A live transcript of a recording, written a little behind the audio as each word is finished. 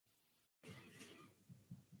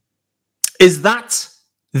Is that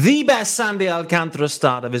the best Sandy Alcantara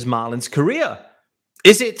start of his Marlins career?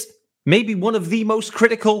 Is it maybe one of the most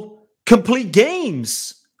critical complete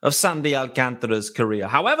games of Sandy Alcantara's career?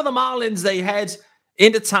 However, the Marlins, they head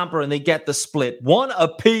into Tampa and they get the split. One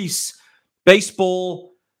apiece.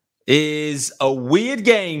 Baseball is a weird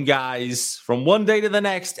game, guys. From one day to the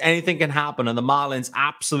next, anything can happen. And the Marlins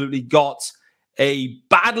absolutely got a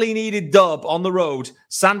badly needed dub on the road.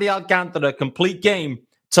 Sandy Alcantara, complete game.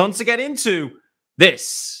 Tons to get into.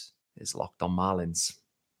 This is Locked On Marlins.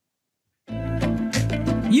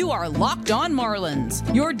 You are Locked On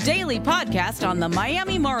Marlins, your daily podcast on the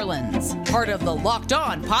Miami Marlins. Part of the Locked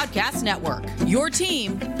On Podcast Network, your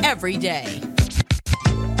team every day.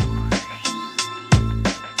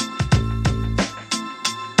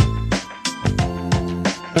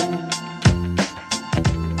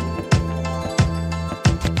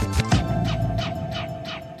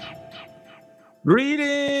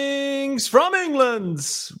 Greetings from England.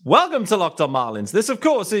 Welcome to Locked On Marlins. This, of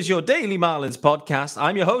course, is your daily Marlins podcast.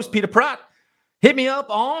 I'm your host, Peter Pratt. Hit me up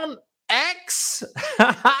on X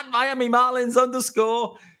at Miami Marlins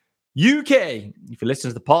 _ UK. If you listen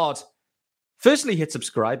to the pod, firstly, hit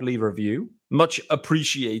subscribe, leave a review. Much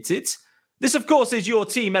appreciated. This, of course, is your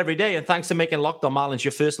team every day, and thanks for making Locked On Marlins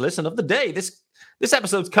your first listen of the day. This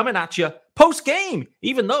episode's coming at you post-game,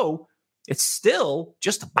 even though it's still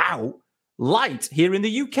just about light here in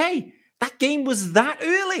the UK. That game was that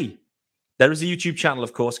early. There is a YouTube channel,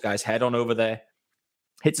 of course, guys. Head on over there.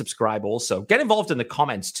 Hit subscribe also. Get involved in the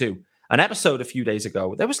comments too. An episode a few days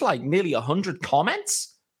ago, there was like nearly 100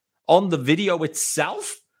 comments on the video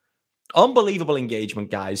itself. Unbelievable engagement,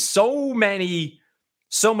 guys. So many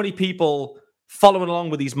people following along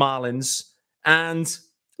with these Marlins. And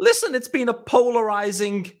listen, it's a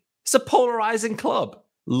polarizing club.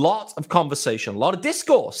 Lot of conversation, a lot of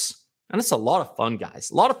discourse. And it's a lot of fun,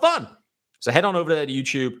 guys. A lot of fun. So head on over there to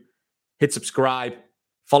YouTube, hit subscribe,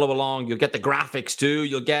 follow along. You'll get the graphics too.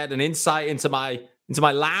 You'll get an insight into my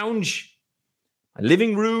lounge, my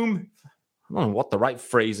living room. I don't know what the right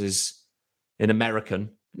phrase is in American.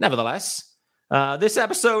 Nevertheless, this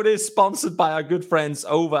episode is sponsored by our good friends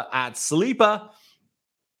over at Sleeper.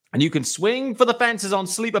 And you can swing for the fences on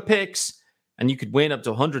Sleeper picks, and you could win up to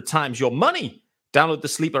 100 times your money. Download the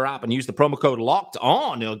Sleeper app and use the promo code Locked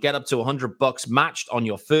On. You'll get up to $100 matched on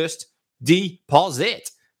your first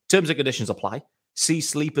deposit. Terms and conditions apply. See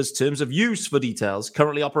Sleeper's terms of use for details.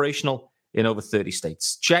 Currently operational in over 30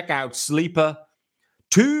 states. Check out Sleeper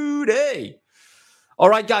today. All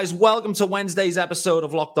right, guys, welcome to Wednesday's episode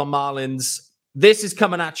of Locked On Marlins. This is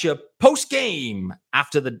coming at you post-game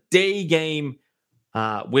after the day game,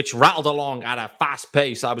 which rattled along at a fast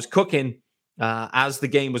pace. I was cooking as the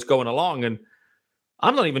game was going along, and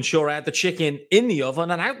I'm not even sure I had the chicken in the oven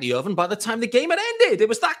and out the oven by the time the game had ended. It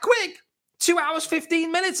was that quick. 2 hours,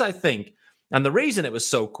 15 minutes, I think. And the reason it was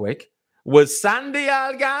so quick was Sandy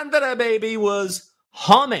Alcantara, baby, was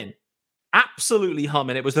humming. Absolutely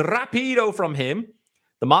humming. It was rapido from him.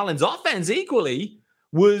 The Marlins offense equally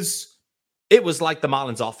was like the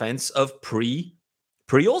Marlins offense of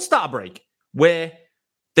pre-All-Star break, where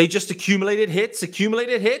they just accumulated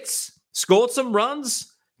hits, scored some runs,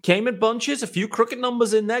 came in bunches, a few crooked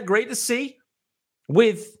numbers in there. Great to see.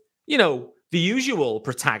 With, the usual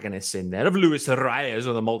protagonists in there of Luis Reyes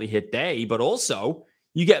with a multi-hit day, but also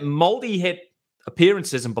you get multi-hit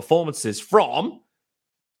appearances and performances from,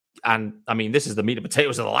 and I mean, this is the meat and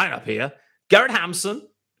potatoes of the lineup here, Garrett Hampson,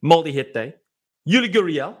 multi-hit day, Yuli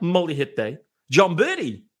Gurriel, multi-hit day, John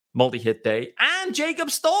Birdie, multi-hit day, and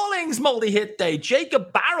Jacob Stallings, multi-hit day.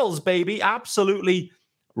 Jacob Barrels, baby, absolutely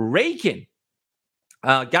raking.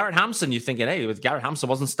 Garrett Hampson, you're thinking, hey, with Garrett Hampson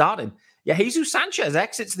wasn't starting. Yeah, Jesus Sanchez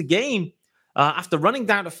exits the game after running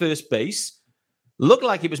down to first base. Looked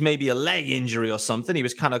like it was maybe a leg injury or something. He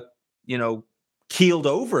was kind of, keeled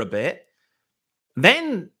over a bit.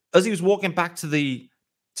 Then, as he was walking back to the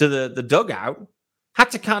dugout, had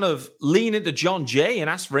to kind of lean into John Jay and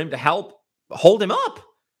ask for him to help hold him up.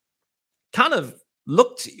 Kind of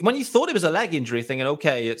looked, when you thought it was a leg injury, thinking,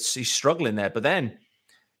 okay, he's struggling there. But then,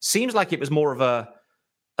 seems like it was more of a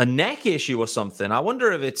neck issue or something. I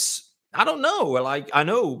wonder if I don't know. Like, I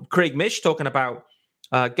know Craig Mish talking about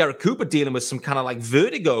Garrett Cooper dealing with some kind of like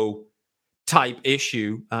vertigo type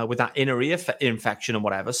issue with that inner ear infection and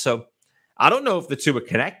whatever. So I don't know if the two are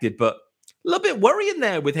connected, but a little bit worrying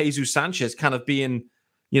there with Jesus Sanchez kind of being,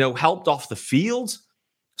 helped off the field.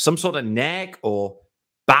 Some sort of neck or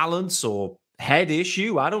balance or head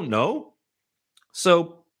issue. I don't know.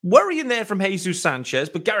 So worrying there from Jesus Sanchez,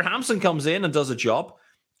 but Garrett Hampson comes in and does a job.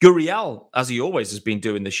 Gurriel, as he always has been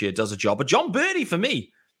doing this year, does a job. But John Birdie, for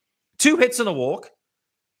me, 2 hits and a walk.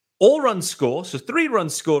 all runs score. So 3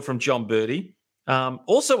 runs scored from John Birdie.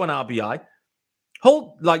 Also an RBI.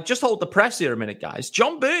 Hold the press here a minute, guys.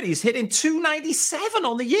 John Birdie's hitting 297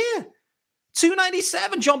 on the year.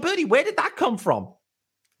 297, John Birdie. Where did that come from?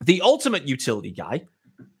 The ultimate utility guy.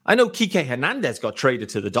 I know Kike Hernandez got traded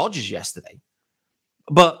to the Dodgers yesterday,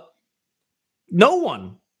 but no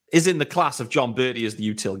one is in the class of John Birdie as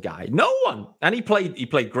the util guy. No one. And he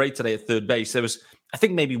played great today at third base. There was, I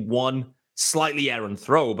think, maybe one slightly errant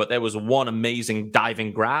throw, but there was one amazing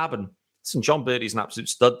diving grab. And listen, John Birdie's an absolute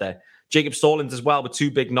stud there. Jacob Stallings as well with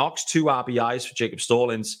 2 big knocks, 2 RBIs for Jacob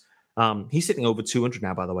Stallings. He's sitting over 200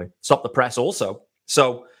 now, by the way. Stop the press also.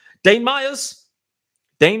 So Dane Myers,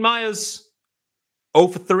 0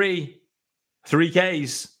 for 3, 3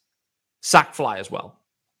 Ks, sack fly as well.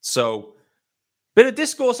 So bit of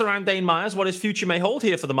discourse around Dane Myers, what his future may hold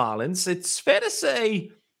here for the Marlins. It's fair to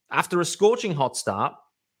say, after a scorching hot start,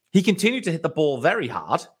 he continued to hit the ball very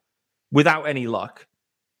hard without any luck.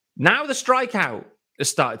 Now the strikeout has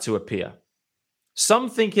started to appear. Some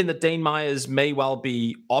thinking that Dane Myers may well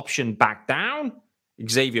be optioned back down.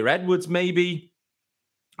 Xavier Edwards maybe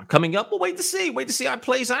coming up. We'll wait to see how it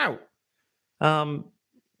plays out. I'm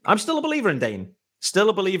still a believer in Dane. Still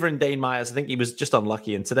a believer in Dane Myers. I think he was just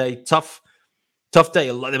unlucky. And today, tough day.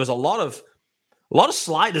 There was a lot of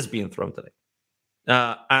sliders being thrown today.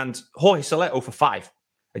 And Jorge Soler 0 for 5.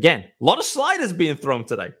 Again, a lot of sliders being thrown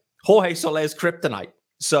today. Jorge Soler's kryptonite.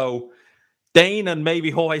 So Dane and maybe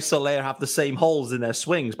Jorge Soler have the same holes in their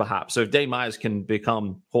swings, perhaps. So if Dane Myers can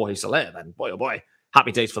become Jorge Soler, then boy, oh boy,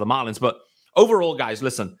 happy days for the Marlins. But overall, guys,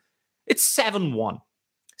 listen, it's 7-1.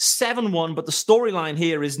 7-1, but the storyline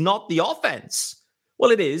here is not the offense.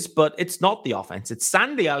 Well, it is, but it's not the offense. It's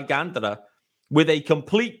Sandy Alcantara with a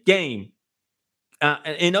complete game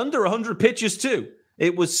in under 100 pitches, too.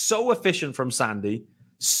 It was so efficient from Sandy.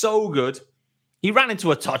 So good. He ran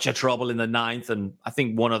into a touch of trouble in the 9th, and I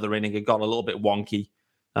think one other inning it got a little bit wonky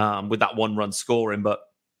with that 1-run scoring, but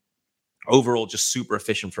overall just super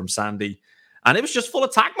efficient from Sandy. And it was just full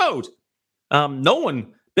attack mode.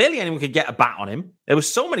 Barely anyone could get a bat on him. There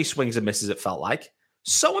was so many swings and misses, it felt like.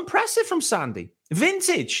 So impressive from Sandy.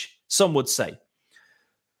 Vintage, some would say.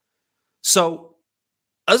 So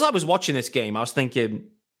as I was watching this game, I was thinking,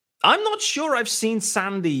 I'm not sure I've seen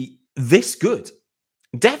Sandy this good.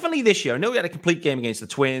 Definitely this year. I know he had a complete game against the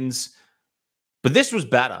Twins, but this was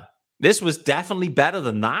better. This was definitely better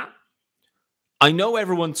than that. I know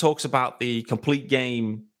everyone talks about the complete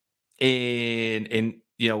game in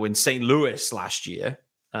St. Louis last year,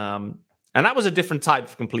 and that was a different type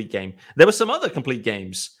of complete game. There were some other complete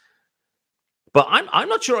games, but I'm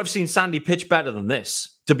not sure I've seen Sandy pitch better than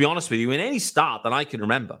this, to be honest with you, in any start that I can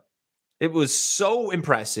remember. It was so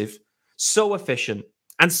impressive, so efficient,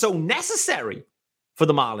 and so necessary for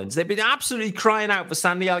the Marlins. They've been absolutely crying out for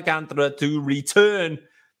Sandy Alcantara to return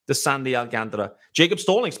to Sandy Alcantara. Jacob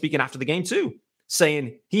Stallings speaking after the game too,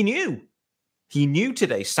 saying he knew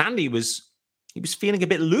today Sandy was feeling a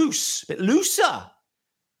bit loose, a bit looser,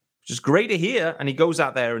 which is great to hear. And he goes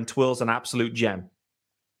out there and twirls an absolute gem.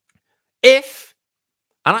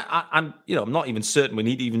 I'm not even certain we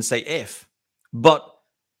need to even say if, but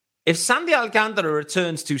if Sandy Alcantara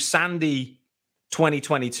returns to Sandy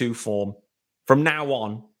 2022 form from now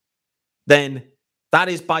on, then that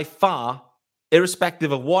is by far,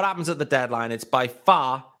 irrespective of what happens at the deadline, it's by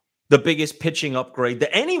far the biggest pitching upgrade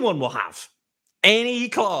that anyone will have. Any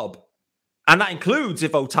club. And that includes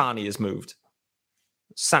if Ohtani is moved.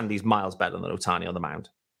 Sandy's miles better than Ohtani on the mound.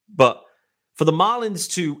 But for the Marlins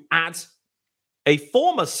to add a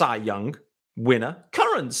former Cy Young winner,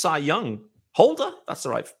 current Cy Young holder, that's the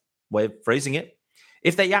right way of phrasing it.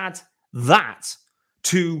 If they add that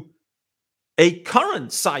to a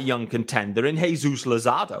current Cy Young contender in Jesus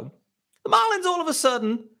Luzardo, the Marlins all of a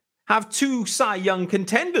sudden have 2 Cy Young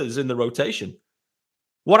contenders in the rotation.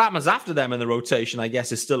 What happens after them in the rotation, I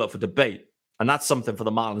guess, is still up for debate. And that's something for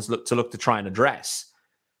the Marlins look to try and address.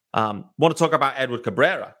 Want to talk about Edward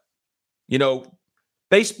Cabrera.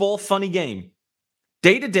 Baseball, funny game.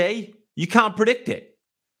 Day to day, you can't predict it.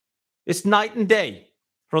 It's night and day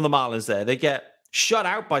from the Marlins there. They get shut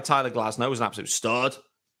out by Tyler Glasnow, who's an absolute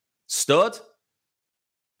stud.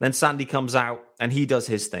 Then Sandy comes out and he does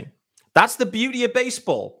his thing. That's the beauty of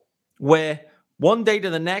baseball, where one day to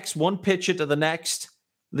the next, one pitcher to the next,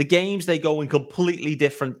 the games, they go in completely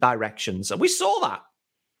different directions. And we saw that.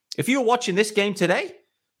 If you were watching this game today,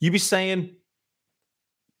 you'd be saying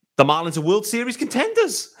the Marlins are World Series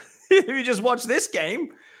contenders. If you just watch this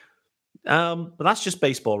game. But that's just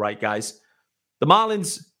baseball, right, guys? The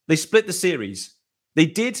Marlins, they split the series. They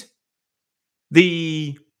did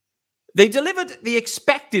the They delivered the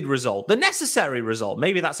expected result, the necessary result.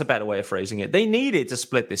 Maybe that's a better way of phrasing it. They needed to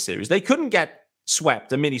split this series. They couldn't get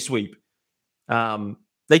swept, a mini sweep.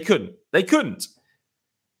 They couldn't.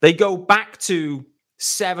 They go back to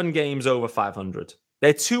 7 games over 500.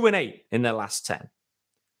 They're 2-8 in their last 10.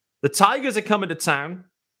 The Tigers are coming to town.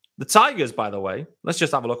 The Tigers, by the way, let's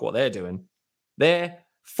just have a look at what they're doing. They're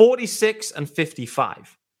 46-55.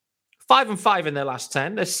 5-5 in their last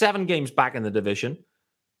 10. They're 7 games back in the division.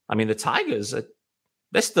 I mean, the Tigers,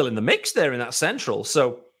 they're still in the mix there in that Central.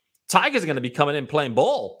 So Tigers are going to be coming in playing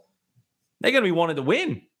ball. They're going to be wanting to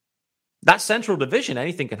win. That Central division,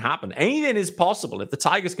 anything can happen. Anything is possible if the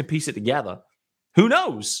Tigers can piece it together. Who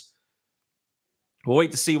knows? We'll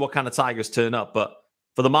wait to see what kind of Tigers turn up. But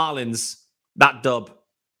for the Marlins, that dub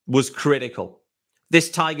was critical.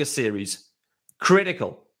 This Tiger series, critical.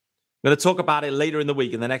 I'm going to talk about it later in the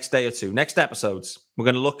week, in the next day or two. Next episodes,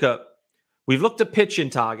 we're going to we've looked at pitching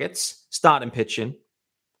targets, starting pitching,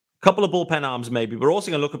 a couple of bullpen arms maybe. We're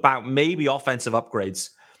also going to look about maybe offensive upgrades.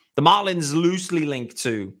 The Marlins loosely linked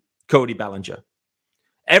to Cody Bellinger.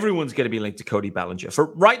 Everyone's going to be linked to Cody Bellinger.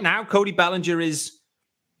 For right now, Cody Bellinger is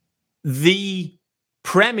the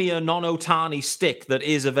premier non-Ohtani stick that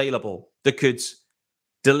is available that could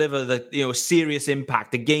deliver the serious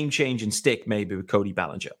impact, a game-changing stick maybe with Cody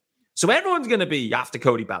Bellinger. So everyone's going to be after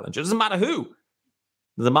Cody Bellinger. It doesn't matter who.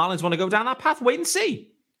 The Marlins want to go down that path? Wait and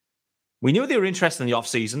see. We knew they were interested in the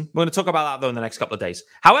offseason. We're going to talk about that, though, in the next couple of days.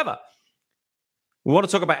 However, we want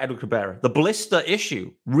to talk about Edward Cabrera. The blister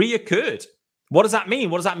issue reoccurred. What does that mean?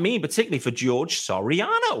 What does that mean, particularly for George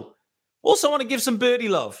Soriano? Also want to give some birdie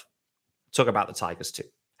love. Talk about the Tigers, too.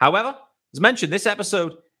 However, as mentioned, this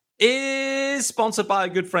episode is sponsored by our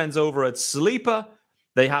good friends over at Sleeper.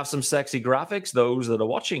 They have some sexy graphics. Those that are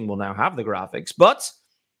watching will now have the graphics. But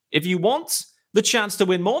if you want the chance to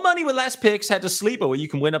win more money with less picks, head to Sleeper, where you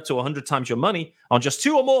can win up to 100 times your money on just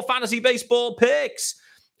 2 or more fantasy baseball picks.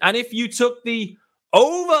 And if you took the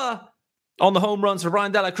over on the home runs for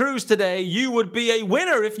Brian De La Cruz today, you would be a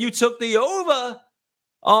winner. If you took the over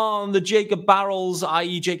on the Jacob Barrels,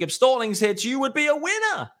 i.e. Jacob Stallings hits, you would be a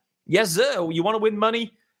winner. Yes, sir. You want to win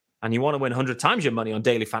money and you want to win 100 times your money on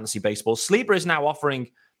daily fantasy baseball. Sleeper is now offering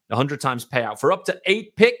 100 times payout for up to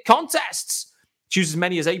 8 pick contests. Choose as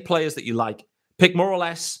many as 8 players that you like. Pick more or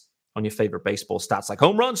less on your favorite baseball stats like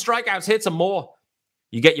home runs, strikeouts, hits, and more.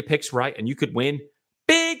 You get your picks right and you could win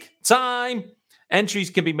big time. Entries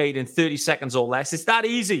can be made in 30 seconds or less. It's that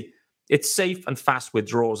easy. It's safe and fast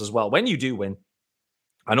withdrawals as well. When you do win,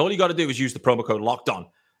 and all you got to do is use the promo code LOCKEDON.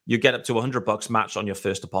 You get up to $100 matched on your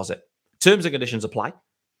first deposit. Terms and conditions apply.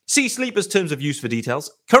 See Sleeper's terms of use for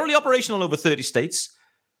details. Currently operational in over 30 states.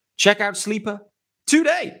 Check out Sleeper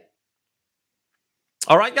today.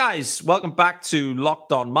 All right, guys. Welcome back to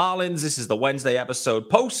Locked On Marlins. This is the Wednesday episode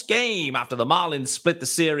post-game after the Marlins split the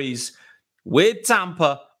series with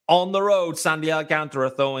Tampa on the road. Sandy Alcantara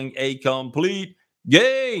throwing a complete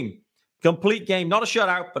game. Complete game. Not a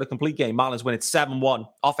shutout, but a complete game. Marlins win it 7-1.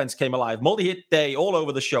 Offense came alive. Multi-hit day all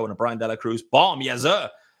over the show and a Brian De La Cruz bomb. Yes, sir.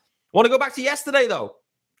 Want to go back to yesterday, though.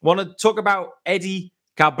 Want to talk about Eddie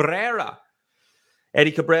Cabrera.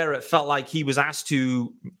 Eddie Cabrera, it felt like he was asked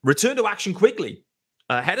to return to action quickly.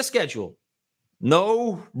 Ahead of schedule.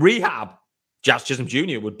 No rehab. Jazz Chisholm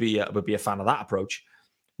Jr. would be a fan of that approach.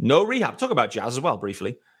 No rehab. Talk about Jazz as well,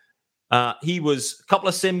 briefly. He was a couple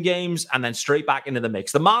of sim games and then straight back into the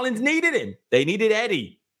mix. The Marlins needed him. They needed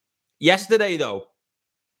Eddie. Yesterday, though,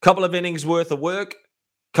 couple of innings worth of work,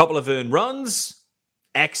 couple of earned runs,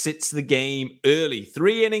 exits the game early.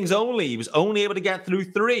 3 innings only. He was only able to get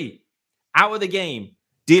through 3. Out of the game,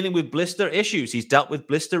 dealing with blister issues. He's dealt with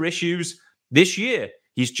blister issues this year.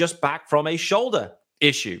 He's just back from a shoulder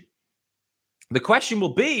issue. The question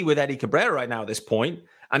will be with Eddie Cabrera right now at this point,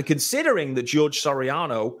 and considering that George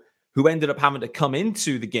Soriano, who ended up having to come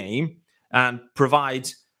into the game and provide,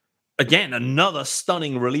 again, another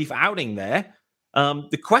stunning relief outing there,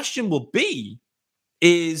 the question will be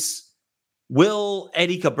will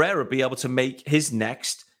Eddie Cabrera be able to make his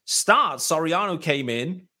next start? Soriano came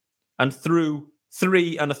in and threw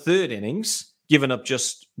 3 1/3 innings, giving up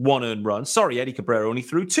just 1 earned run. Sorry, Eddie Cabrera only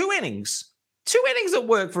threw 2 innings. 2 innings at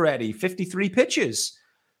work for Eddie, 53 pitches.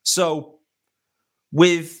 So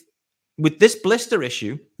with this blister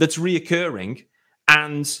issue that's reoccurring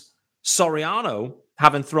and Soriano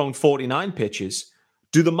having thrown 49 pitches,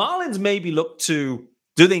 do the Marlins maybe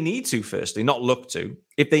do they need to, firstly, not look to,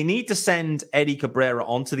 if they need to send Eddie Cabrera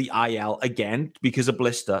onto the IL again because of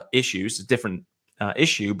blister issues, a different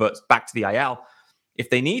issue, but back to the IL, if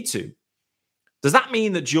they need to, does that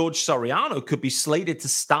mean that George Soriano could be slated to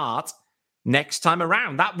start next time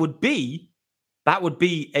around? That would be That would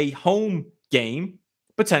be a home game,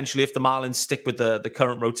 potentially, if the Marlins stick with the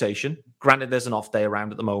current rotation. Granted, there's an off day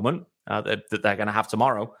around at the moment that they're going to have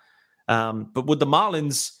tomorrow. But would the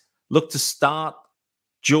Marlins look to start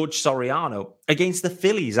George Soriano against the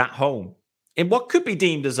Phillies at home in what could be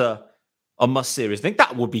deemed as a must series? I think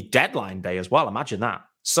that would be deadline day as well. Imagine that.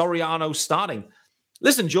 Soriano starting.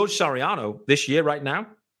 Listen, George Soriano this year right now,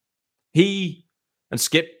 he and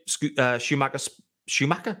Skip Schumacher,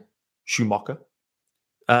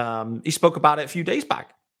 he spoke about it a few days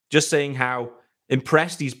back, just saying how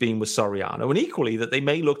impressed he's been with Soriano, and equally that they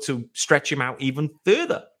may look to stretch him out even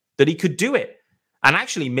further, that he could do it. And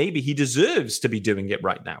actually, maybe he deserves to be doing it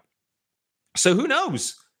right now. So who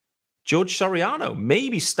knows? George Soriano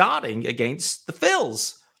maybe starting against the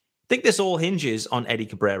Phils. I think this all hinges on Eddie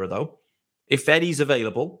Cabrera, though. If Eddie's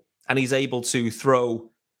available and he's able to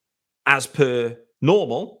throw as per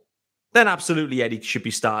normal, then absolutely Eddie should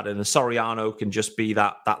be started. And Soriano can just be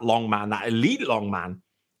that long man, that elite long man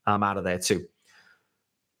out of there too.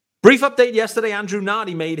 Brief update yesterday, Andrew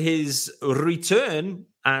Nardi made his return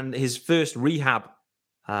and his first rehab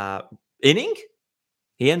inning.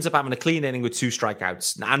 He ends up having a clean inning with 2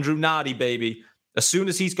 strikeouts. Now, Andrew Nardi, baby, as soon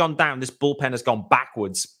as he's gone down, this bullpen has gone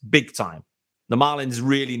backwards big time. The Marlins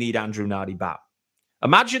really need Andrew Nardi back.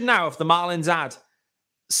 Imagine now if the Marlins had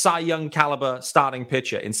Cy Young caliber starting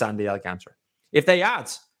pitcher in Sandy Alcantara. If they had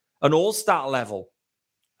an all-star level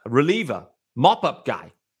reliever, mop-up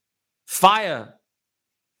guy, fire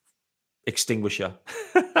extinguisher,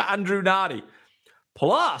 Andrew Nardi,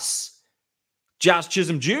 plus Jazz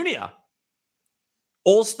Chisholm Jr.,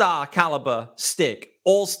 all-star caliber stick,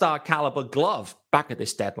 all-star caliber glove back at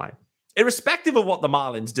this deadline. Irrespective of what the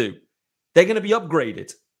Marlins do, they're going to be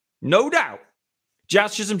upgraded. No doubt.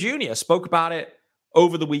 Jazz Chisholm Jr. spoke about it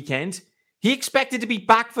over the weekend. He expected to be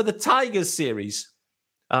back for the Tigers series.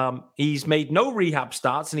 He's made no rehab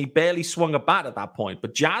starts and he barely swung a bat at that point.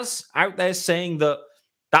 But Jazz out there saying that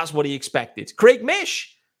that's what he expected. Craig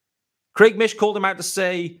Mish called him out to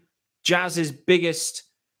say Jazz's biggest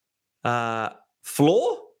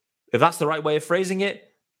flaw, if that's the right way of phrasing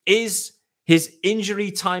it, is his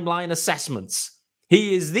injury timeline assessments.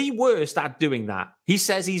 He is the worst at doing that. He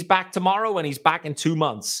says he's back tomorrow and he's back in 2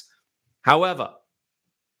 months. However,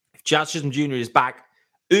 if Jazz Chisholm Jr. is back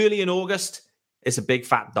early in August, it's a big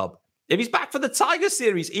fat dub. If he's back for the Tigers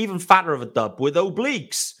series, even fatter of a dub with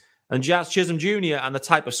obliques and Jazz Chisholm Jr. and the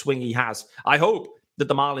type of swing he has. I hope that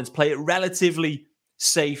the Marlins play it relatively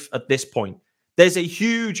safe at this point. There's a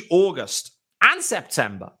huge August and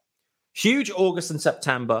September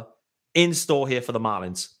in store here for the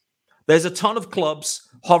Marlins. There's a ton of clubs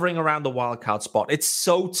hovering around the wildcard spot. It's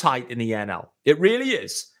so tight in the NL. It really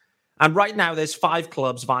is. And right now, there's 5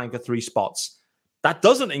 clubs vying for 3 spots. That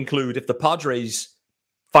doesn't include if the Padres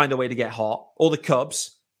find a way to get hot, or the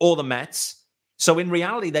Cubs, or the Mets. So in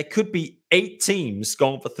reality, there could be 8 teams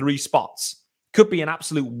going for 3 spots. Could be an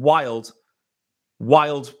absolute wild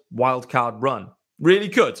card run. Really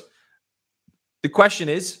could. The question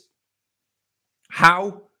is,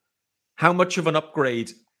 how much of an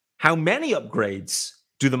upgrade, how many upgrades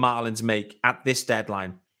do the Marlins make at this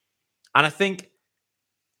deadline? And I think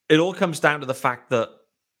it all comes down to the fact that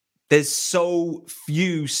there's so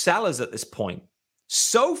few sellers at this point.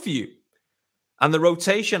 So few. And the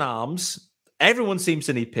rotation arms, everyone seems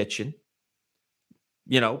to need pitching.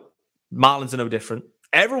 You know, Marlins are no different.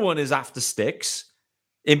 Everyone is after sticks,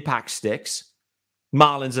 impact sticks.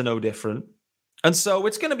 Marlins are no different. And so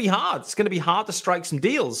it's going to be hard. It's going to be hard to strike some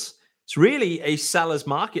deals. It's really a seller's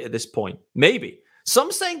market at this point. Maybe.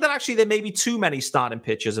 Some saying that actually there may be too many starting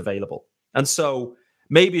pitchers available. And so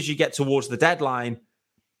maybe as you get towards the deadline,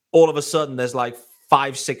 all of a sudden there's like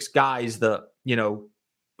 5-6 guys that,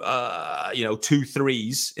 2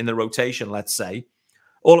 threes in the rotation, let's say.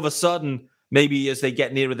 All of a sudden, maybe as they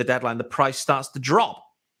get nearer the deadline, the price starts to drop.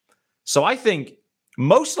 So I think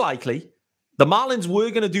most likely the Marlins were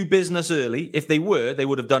going to do business early. If they were, they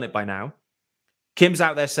would have done it by now. Kim's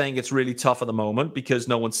out there saying it's really tough at the moment because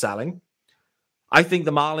no one's selling. I think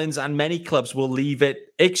the Marlins and many clubs will leave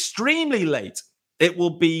it extremely late. It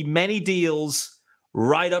will be many deals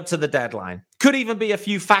right up to the deadline. Could even be a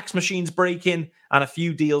few fax machines breaking and a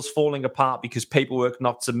few deals falling apart because paperwork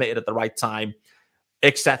not submitted at the right time,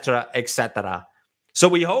 etc., etc. So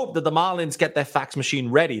we hope that the Marlins get their fax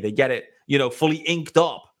machine ready. They get it, fully inked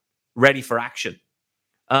up, ready for action.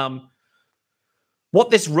 What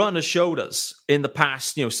this run has showed us in the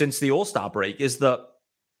past, since the All-Star break, is that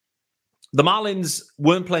the Marlins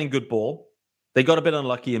weren't playing good ball. They got a bit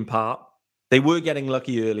unlucky in part. They were getting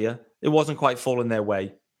lucky earlier. It wasn't quite falling their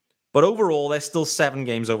way. But overall, they're still 7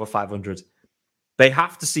 games over 500. They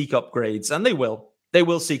have to seek upgrades, and they will. They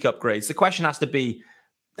will seek upgrades. The question has to be,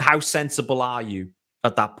 how sensible are you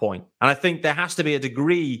at that point? And I think there has to be a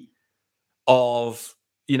degree of,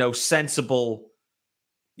 sensible,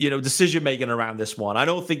 decision-making around this one. I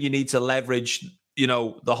don't think you need to leverage,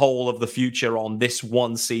 the whole of the future on this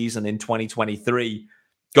one season in 2023,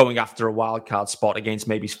 going after a wild card spot against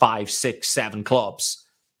maybe 5, 6, 7 clubs,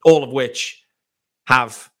 all of which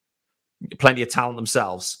have plenty of talent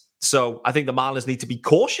themselves. So I think the Marlins need to be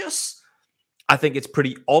cautious. I think it's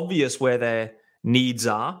pretty obvious where their needs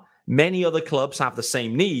are. Many other clubs have the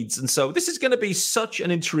same needs. And so this is going to be such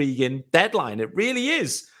an intriguing deadline. It really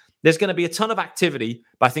is. There's going to be a ton of activity,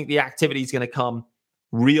 but I think the activity is going to come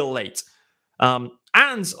real late. And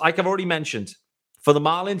like I've already mentioned, for the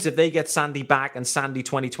Marlins, if they get Sandy back and Sandy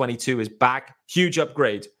 2022 is back, huge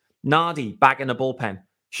upgrade. Nardi back in the bullpen,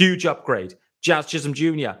 huge upgrade. Jazz Chisholm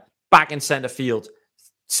Jr. back in center field,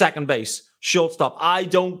 second base, shortstop. I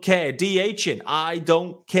don't care. DHing. I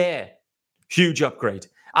don't care. Huge upgrade.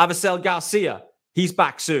 Avisail Garcia, he's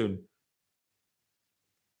back soon.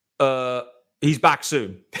 He's back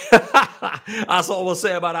soon. That's all we'll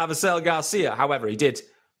say about Avisail Garcia. However, he did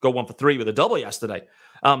go 1 for 3 with a double yesterday.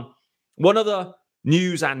 One other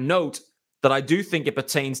news and note that I do think it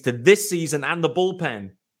pertains to this season and the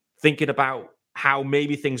bullpen, thinking about how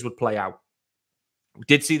maybe things would play out. We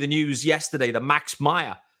did see the news yesterday that Max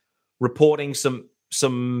Meyer reporting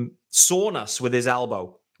some soreness with his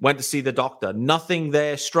elbow. Went to see the doctor. Nothing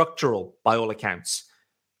there structural by all accounts.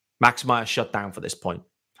 Max Meyer shut down for this point.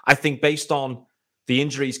 I think based on the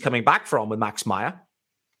injuries coming back from with Max Meyer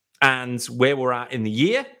and where we're at in the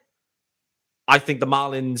year, I think the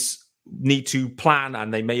Marlins need to plan,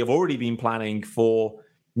 and they may have already been planning for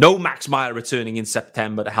no Max Meyer returning in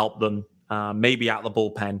September to help them maybe out the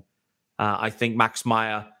bullpen. I think Max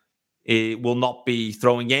Meyer will not be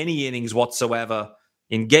throwing any innings whatsoever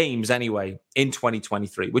in games anyway in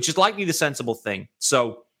 2023, which is likely the sensible thing.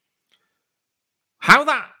 So how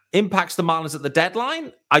that impacts the Marlins at the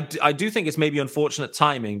deadline, I do think it's maybe unfortunate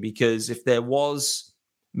timing, because if there was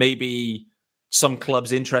maybe some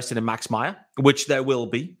clubs interested in Max Meyer, which there will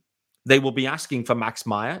be, they will be asking for Max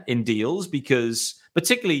Meyer in deals, because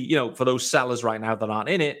particularly, for those sellers right now that aren't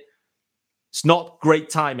in it, it's not great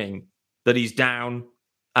timing that he's down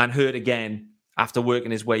and hurt again after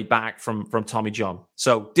working his way back from Tommy John.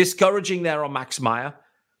 So discouraging there on Max Meyer.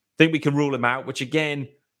 I think we can rule him out, which again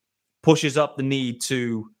pushes up the need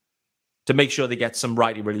to make sure they get some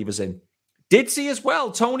righty relievers in. Did see as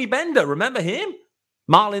well Tony Bender. Remember him?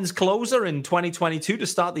 Marlins closer in 2022 to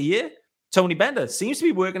start the year. Tony Bender seems to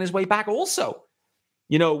be working his way back also.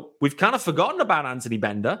 We've kind of forgotten about Anthony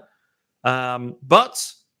Bender.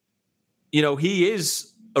 But he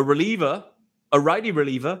is a reliever, a righty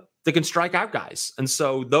reliever that can strike out guys. And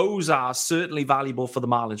so those are certainly valuable for the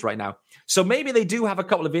Marlins right now. So maybe they do have a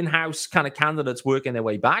couple of in-house kind of candidates working their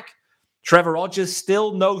way back. Trevor Rogers,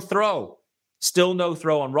 still no throw. Still no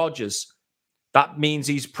throw on Rogers. That means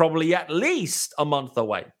he's probably at least a month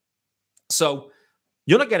away. So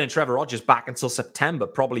you're not getting Trevor Rogers back until September,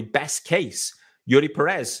 probably best case. Yuri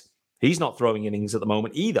Perez, he's not throwing innings at the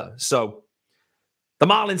moment either. So the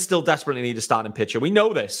Marlins still desperately need a starting pitcher. We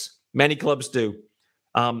know this. Many clubs do.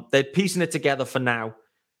 They're piecing it together for now.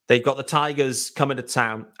 They've got the Tigers coming to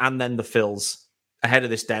town and then the Phils ahead of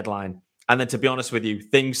this deadline. And then, to be honest with you,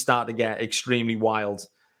 things start to get extremely wild.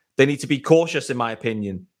 They need to be cautious, in my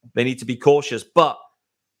opinion. They need to be cautious. But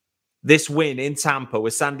this win in Tampa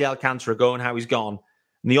with Sandy Alcantara going how he's gone,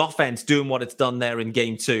 and the offense doing what it's done there in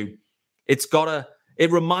Game 2,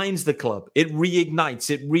 it reminds the club. It reignites,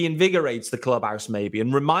 it reinvigorates the clubhouse maybe,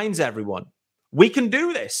 and reminds everyone, we can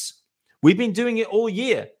do this. We've been doing it all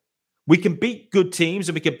year. We can beat good teams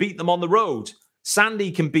and we can beat them on the road.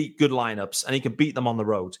 Sandy can beat good lineups and he can beat them on the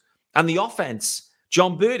road. And the offense,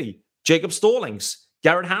 John Birdie, Jacob Stallings,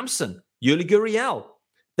 Garrett Hampson, Yuli Gurriel,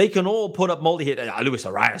 they can all put up multi-hit. Luis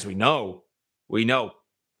Arias, we know.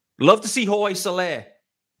 Love to see Jorge Soler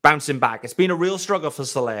bouncing back. It's been a real struggle for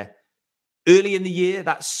Soler. Early in the year,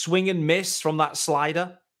 that swing and miss from that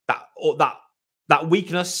slider, that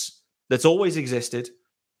weakness that's always existed,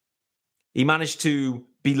 he managed to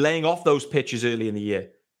be laying off those pitches early in the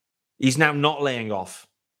year. He's now not laying off.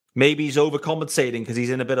 Maybe he's overcompensating because he's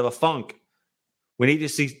in a bit of a funk. We need to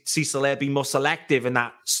see Soler be more selective in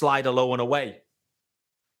that slider low and away.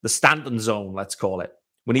 The Stanton zone, let's call it.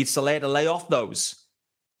 We need Soler to lay off those.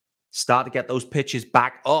 Start to get those pitches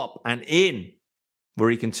back up and in where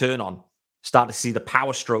he can turn on. Start to see the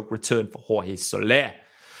power stroke return for Jorge Soler.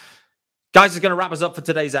 Guys, it's going to wrap us up for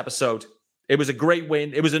today's episode. It was a great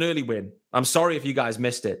win. It was an early win. I'm sorry if you guys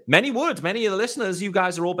missed it. Many would. Many of the listeners, you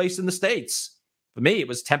guys are all based in the States. For me, it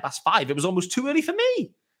was 10 past 5. It was almost too early for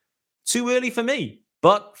me. Too early for me.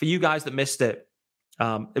 But for you guys that missed it,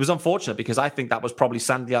 it was unfortunate because I think that was probably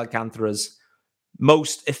Sandy Alcantara's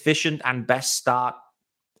most efficient and best start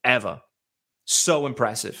ever. So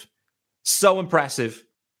impressive. So impressive.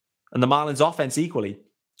 And the Marlins offense equally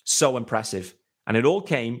so impressive. And it all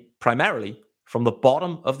came primarily from the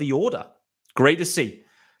bottom of the order. Great to see.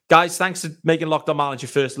 Guys, thanks for making Locked On Marlins your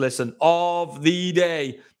first listen of the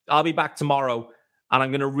day. I'll be back tomorrow, and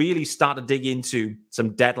I'm going to really start to dig into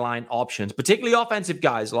some deadline options, particularly offensive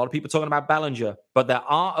guys. A lot of people talking about Bellinger, but there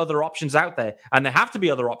are other options out there, and there have to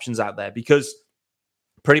be other options out there because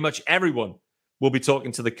pretty much everyone will be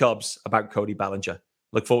talking to the Cubs about Cody Bellinger.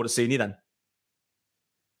 Look forward to seeing you then.